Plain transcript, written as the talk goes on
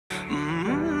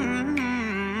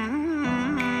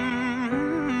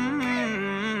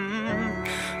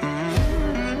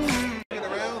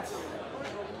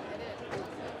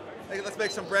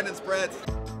make some bread and spreads. It's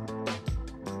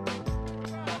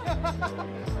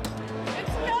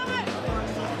coming!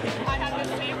 I had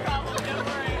the same problem, don't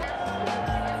worry.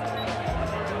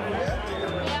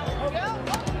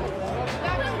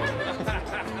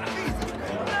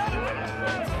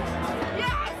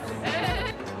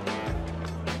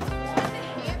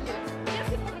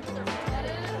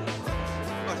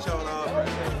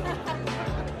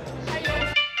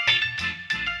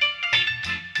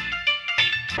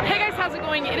 Hey guys, how's it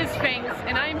going? It is Fangs,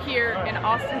 and I am here in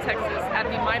Austin, Texas at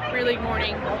the My Premier League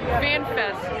Morning Fan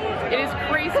Fest. It is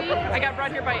crazy. I got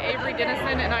brought here by Avery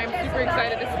Dennison, and I am super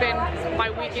excited to spend my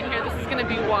weekend here. This is going to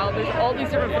be wild. There's all these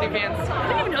different footy fans. I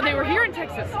didn't even know they were here in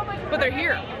Texas, but they're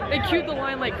here. They queued the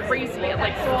line like crazy at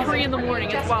like 3 in the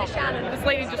morning. It's wild. This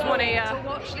lady just won a... to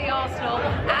watch the Arsenal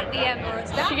at the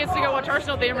Emirates. She gets to go watch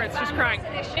Arsenal at the Emirates. She's crying.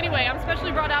 Anyway, I'm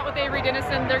specially brought out with Avery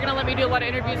Dennison. They're going to let me do a lot of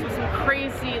interviews with some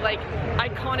crazy, like,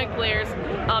 iconic players.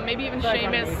 Maybe even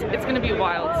Sheamus. It's going to be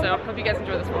wild. So, hope you guys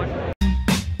enjoy this vlog.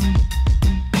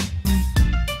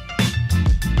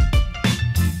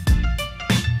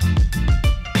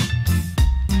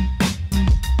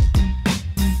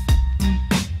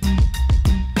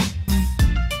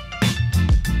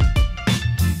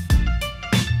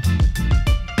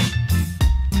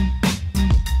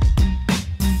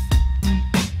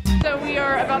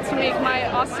 About to make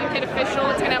my Austin kit official.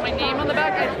 It's gonna have my name on the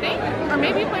back, I think, or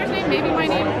maybe a player's name, maybe my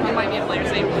name. It might be a player's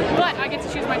name, but I get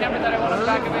to choose my number that I want on the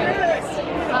back of it.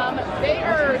 They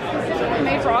are specifically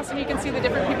made for Austin. You can see the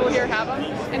different people here have them,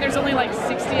 and there's only like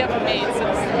 60 of them made, so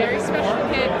it's a very special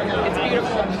kit. It's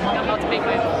beautiful. I'm about to make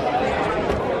mine.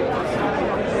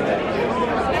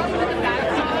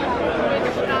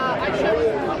 I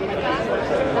chose that.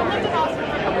 I lived in Austin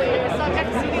for a couple of years, so I got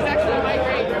to see these actually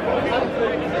migrate.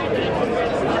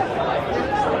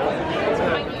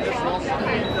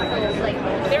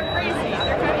 They're crazy.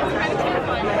 They're kind of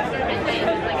terrifying.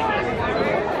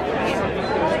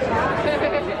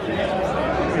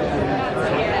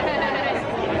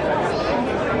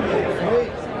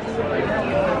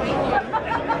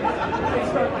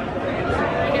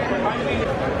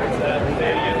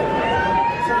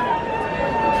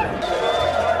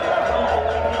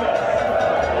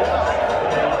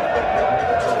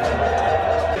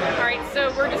 Alright, so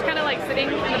we're just kind of like sitting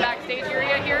in the backstage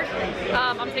area here.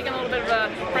 I'm taking a little bit of a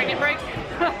pregnant break.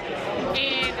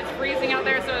 And it's freezing out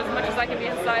there, so as much as I can be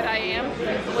inside, I am.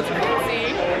 What's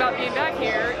crazy about being back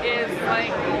here is like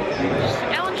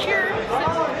Alan Shearer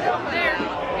sitting over there,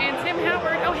 and Tim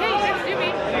Howard. Oh hey, next to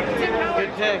me, Tim Howard.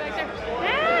 Good pick. Back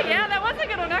there. Yeah, that was a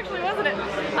good one actually, wasn't it?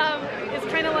 It's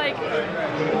kind of like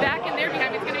back in there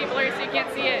behind me. It's gonna be blurry, so you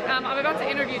can't see it. I'm about to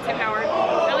interview Tim Howard.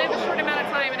 I only have a short amount of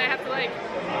time, and I have to like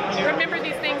remember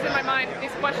these things in my mind,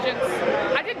 these questions.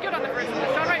 I did good on the first one.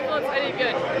 Shawn Wright-Phillips, I did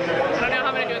good. I don't know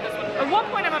how I'm gonna do it this one. At one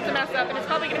point I'm about to mess up, and it's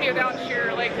probably gonna be without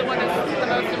Shearer, like the one that's the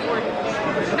most important.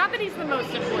 Not that he's the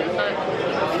most important, but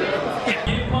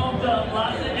Get pumped up,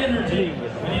 lots of energy.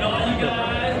 We need all you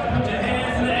guys, put your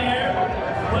hands in the air,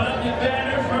 put up your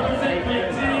banners, represent your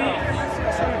team.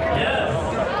 Yes.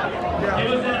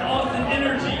 Give us that Austin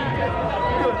energy.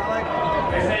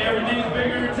 They say everything's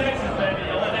bigger in Texas, baby.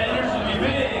 I want that energy to be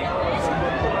big.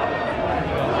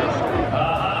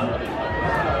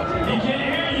 He can't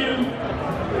hear you.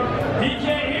 He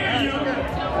can't hear you.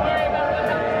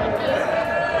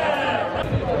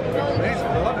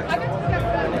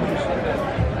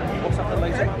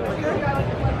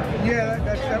 Yeah,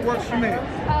 that works for me.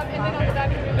 and then on the back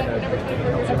of your number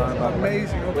 24.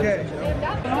 Amazing, okay.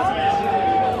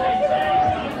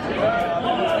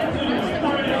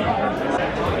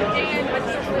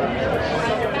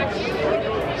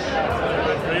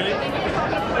 Really?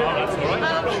 Oh, that's all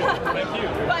right. Thank you.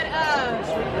 But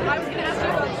I was going to ask you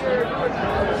about your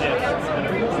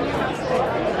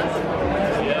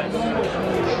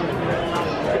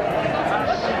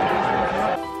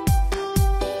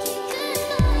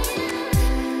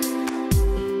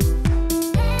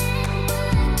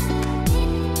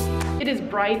It is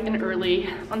bright and early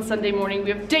on Sunday morning.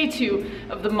 We have day 2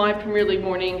 of the My Premier League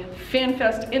Morning Fan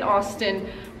Fest in Austin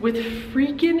with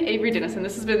freaking Avery Dennison.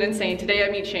 This has been insane. Today I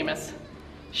meet Sheamus.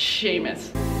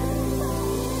 Sheamus.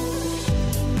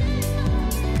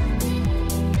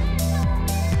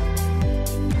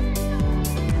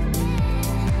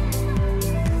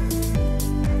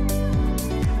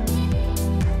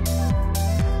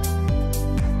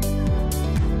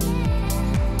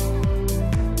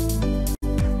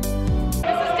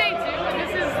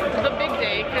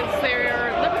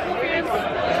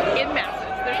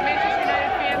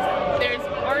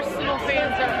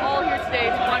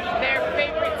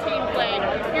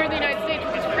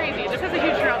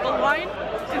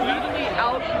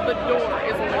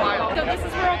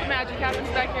 magic happens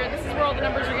back here. This is where all the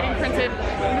numbers are getting printed.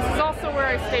 And this is also where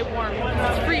I stay warm.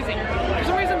 It's freezing. For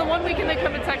some reason, the one weekend they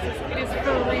come to Texas, it is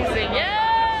freezing.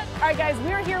 Yeah! All right, guys,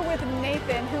 we're here with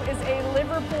Nathan, who is a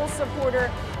Liverpool supporter.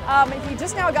 He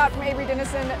just now got from Avery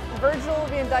Dennison Virgil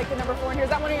van Dijk, the number 4 in here. Is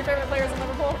that one of your favorite players in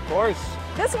Liverpool? Of course.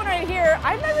 This one right here,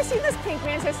 I've never seen this pink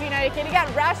Manchester United kid. He got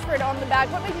Rashford on the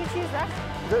back. What made you choose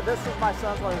Rashford? This is my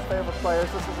son's one of his favorite players.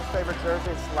 This is his favorite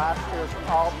jersey. It's last year's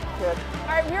all kit.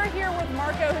 All right, we're here with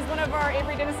Marco, who's one of our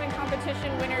Avery Dennison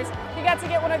competition winners. He got to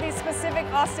get one of these specific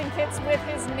Austin kits with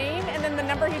his name and then the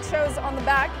number he chose on the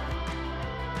back.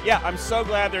 Yeah, I'm so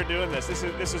glad they're doing this.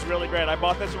 This is really great. I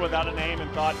bought this one without a name and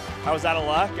thought I was out of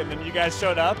luck, and then you guys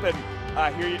showed up, and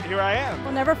here I am.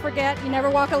 We'll never forget, you never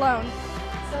walk alone.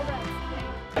 So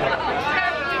great.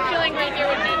 Absolutely killing right here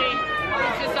with Nene.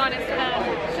 It's just on its head.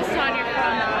 It's just on your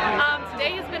phone.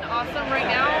 Today has been awesome right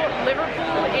now.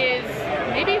 Liverpool is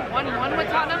maybe 1-1 with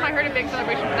Tottenham. I heard a big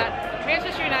celebration for that.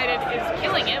 Manchester United is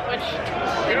killing it, which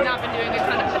they've not been doing a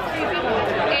ton of this season.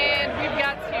 And we've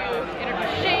got to interview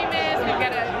Sheamus. We've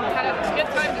got to had a good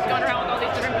time just going around with all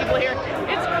these different people here.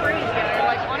 It's crazy.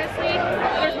 Like, honestly,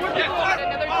 there's more people at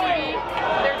another TV.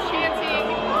 They're chanting.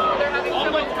 They're having so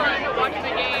much fun watching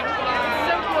the game. It's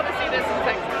so cool to see this in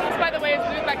Texas. By the way, as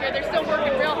we move back here, they're still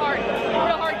working real hard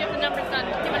getting the numbers done,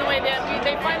 giving away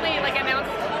they finally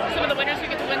announced some of the winners who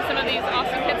get to win some of these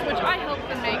Austin kits, which I helped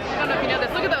them make. I don't know if you know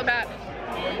this. Look at that bat.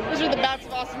 Those are the bats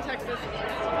of Austin, Texas.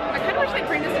 I kind of wish they'd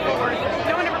bring this to Fort Worth.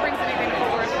 No one ever brings anything to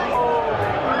Fort Worth.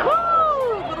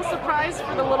 Woo! Little surprise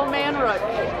for the little man Rook.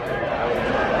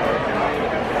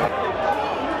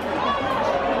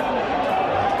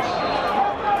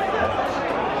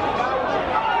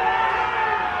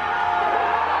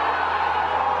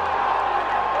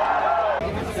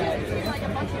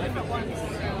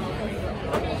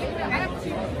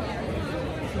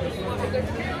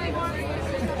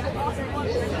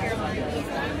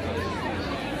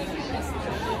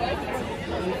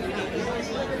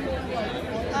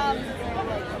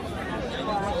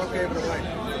 Okay, but like,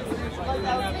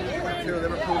 two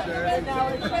Liverpool jerseys.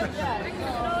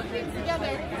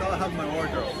 I'll have my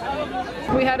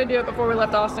wardrobe. We had to do it before we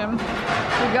left Austin.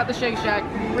 We've got the Shake Shack.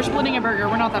 We're splitting a burger.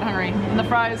 We're not that hungry. And the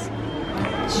fries.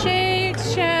 Shake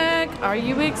Shack. Are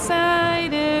you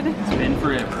excited? It's been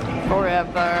forever.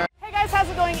 Forever. Hey guys, how's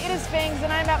it going? It is Fangs,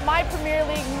 and I'm at my Premier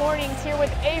League mornings here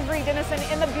with Avery Dennison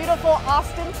in the beautiful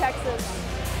Austin, Texas.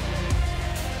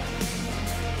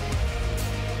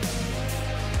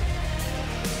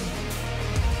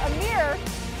 Amir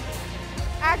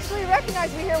actually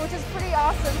recognized me here, which is pretty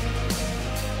awesome.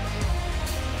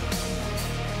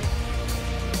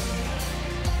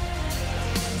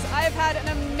 I have had an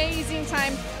amazing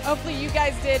time. Hopefully you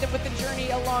guys did with the journey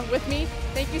along with me.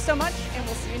 Thank you so much, and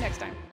we'll see you next time.